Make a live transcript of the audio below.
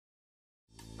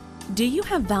Do you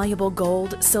have valuable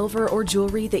gold, silver, or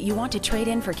jewelry that you want to trade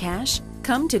in for cash?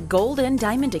 Come to Gold and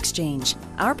Diamond Exchange.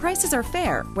 Our prices are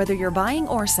fair, whether you're buying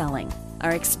or selling.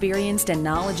 Our experienced and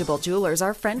knowledgeable jewelers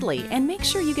are friendly and make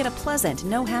sure you get a pleasant,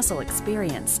 no-hassle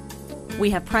experience. We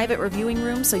have private reviewing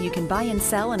rooms so you can buy and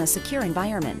sell in a secure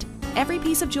environment. Every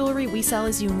piece of jewelry we sell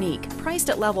is unique, priced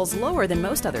at levels lower than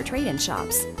most other trade-in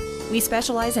shops. We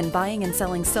specialize in buying and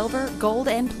selling silver, gold,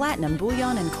 and platinum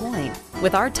bullion and coin.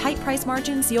 With our tight price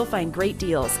margins, you'll find great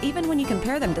deals, even when you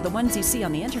compare them to the ones you see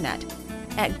on the internet.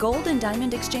 At Gold and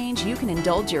Diamond Exchange, you can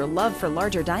indulge your love for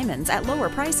larger diamonds at lower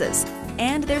prices.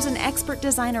 And there's an expert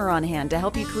designer on hand to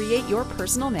help you create your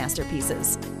personal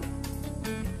masterpieces.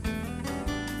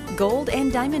 Gold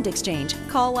and Diamond Exchange.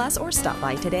 Call us or stop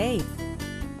by today.